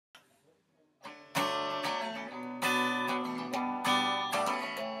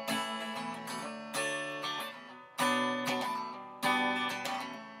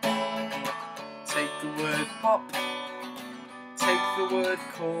the word pop, take the word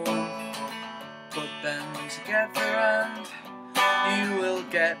corn, put them together and you will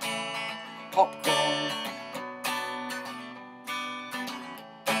get popcorn.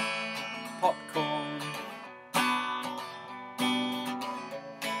 Popcorn.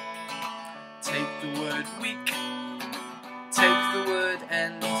 Take the word week, take the word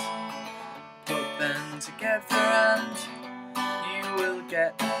end, put them together and you will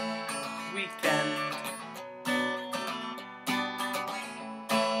get weekend.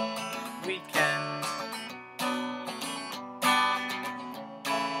 Weekend.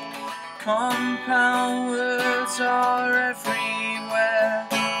 Compound words are everywhere.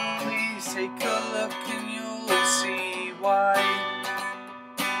 Please take a look and you'll see why.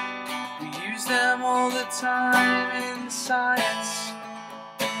 We use them all the time in science,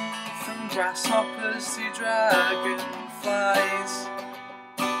 from grasshoppers to dragonflies.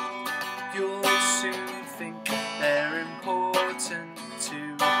 You'll soon think they're important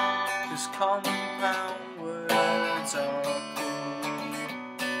too, 'cause compound words are cool.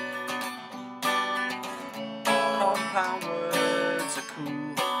 Compound words are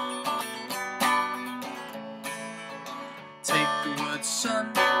cool. Take the word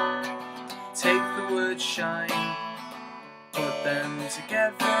sun, take the word shine, put them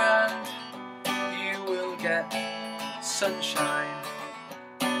together and you will get sunshine.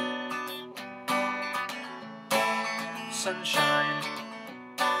 Sunshine.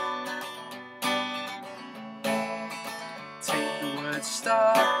 Take the word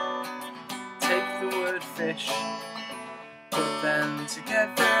star, take the word fish, put them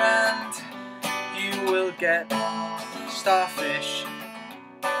together and you will get starfish.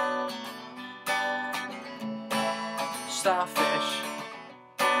 Starfish.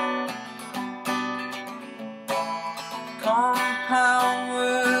 Compound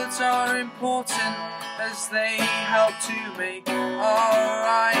words are important as they help to make our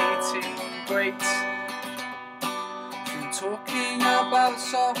writing great. From talking about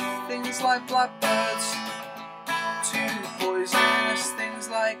soft things like blackbirds to poisonous things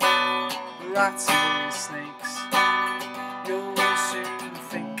like rattlesnakes, you'll soon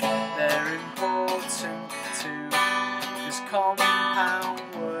think they're important too, 'cause compound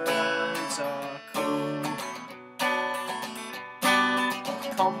words are cool.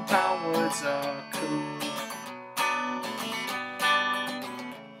 Compound words are cool.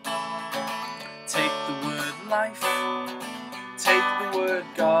 Take the word life, take the word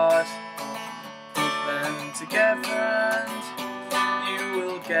God, put them together and you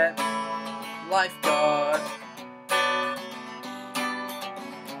will get lifeguard.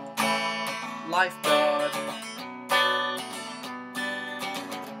 Lifeguard.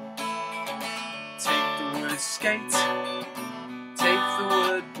 Take the word skate, take the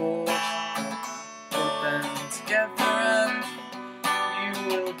word board, put them together and you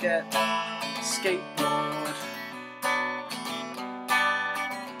will get skateboard.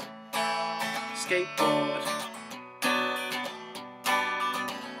 Skateboard.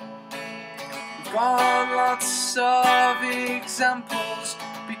 We've got lots of examples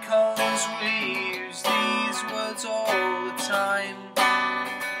because we use these words all the time.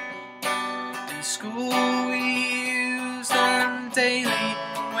 In school we use them daily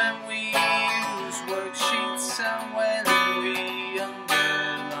when we use worksheets and when we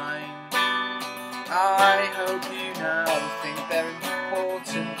underline. I hope you now think they're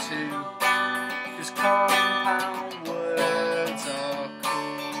important too, 'cause compound words are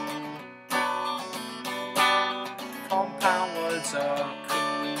cool. Compound words are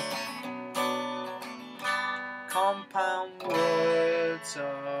cool. Compound words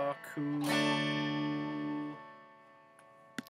are cool.